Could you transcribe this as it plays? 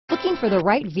Looking for the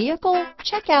right vehicle?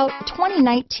 Check out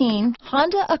 2019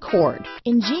 Honda Accord.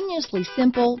 Ingeniously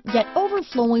simple, yet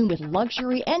overflowing with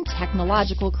luxury and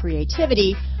technological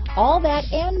creativity, all that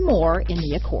and more in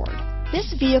the Accord.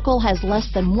 This vehicle has less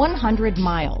than 100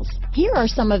 miles. Here are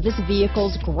some of this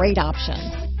vehicle's great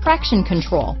options: traction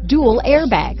control, dual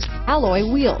airbags,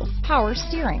 alloy wheels, power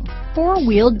steering,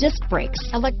 four-wheel disc brakes,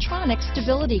 electronic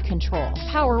stability control,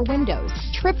 power windows,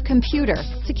 trip computer,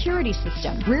 security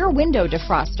system, rear window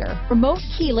defroster, remote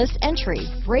keyless entry,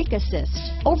 brake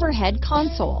assist, overhead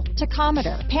console,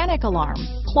 tachometer, panic alarm,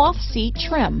 cloth seat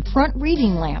trim, front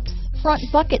reading lamps, front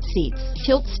bucket seats,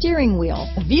 tilt steering wheel.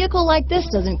 A vehicle like this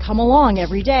doesn't come along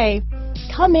every day.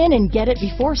 Come in and get it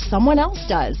before someone else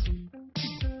does.